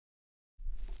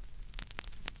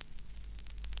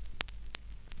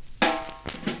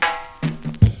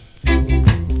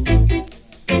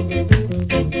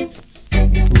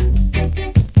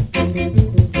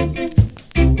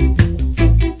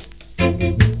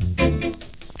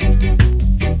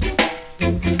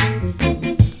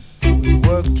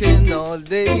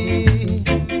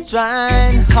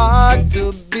trying hard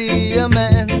to be a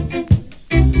man,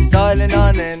 toiling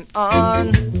on and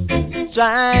on,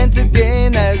 trying to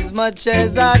gain as much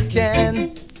as I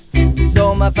can,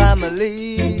 so my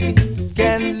family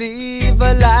can live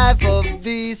a life of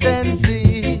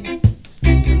decency,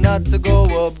 not to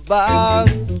go about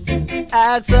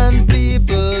asking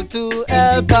people to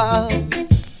help out.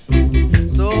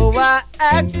 So I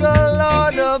ask the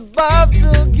Lord above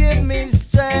to give me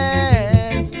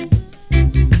strength,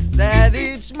 that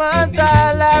each month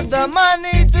I'll have the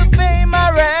money to pay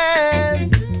my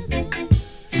rent.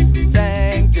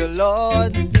 Thank you,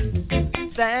 Lord.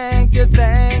 Thank you,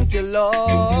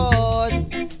 Lord.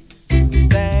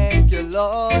 Thank you,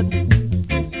 Lord.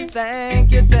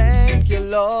 Thank you,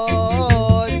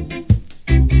 Lord.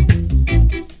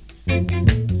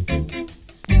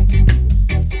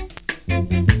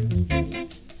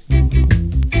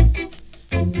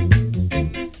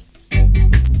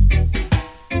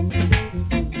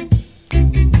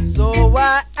 So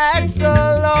I ask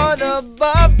the Lord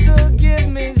above to give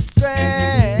me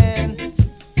strength,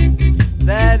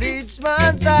 that each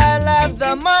month I'll have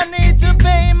the money to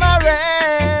pay my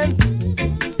rent.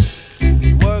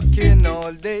 Working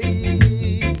all day,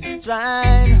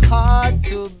 trying hard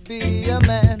to be a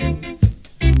man,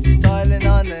 toiling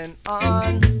on and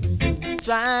on,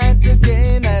 trying to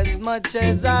gain as much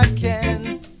as I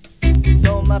can,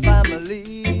 so my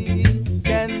family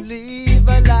can live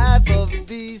a life of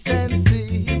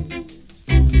decency,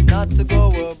 not to go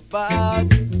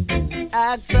about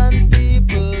asking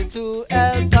people to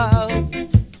help out.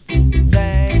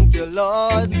 Thank you,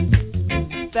 Lord.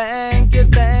 Thank you,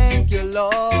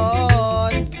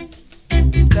 Lord.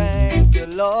 Thank you,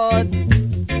 Lord.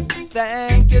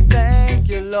 Thank you,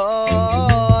 Lord.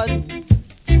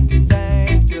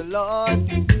 Thank you, Lord.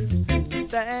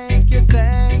 Thank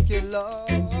you, Lord.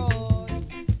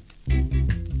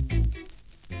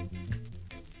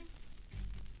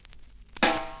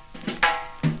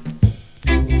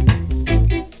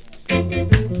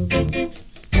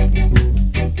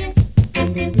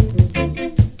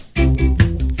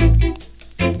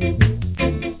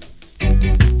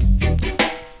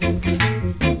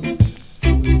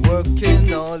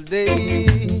 Working all day,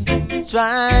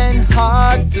 trying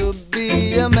hard to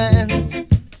be a man,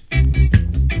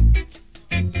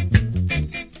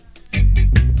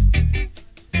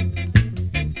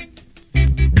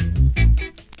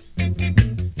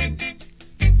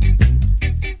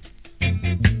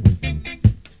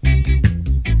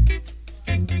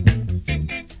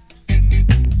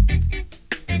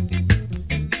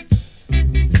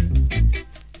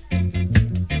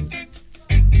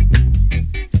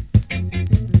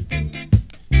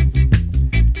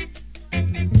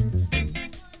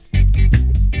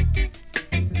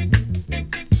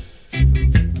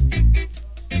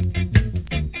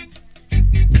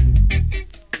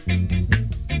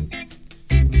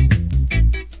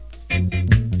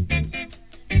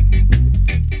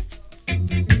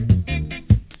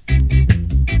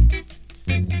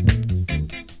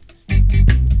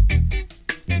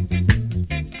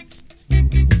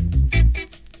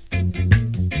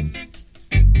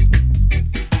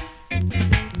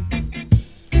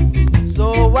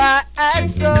 I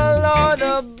ask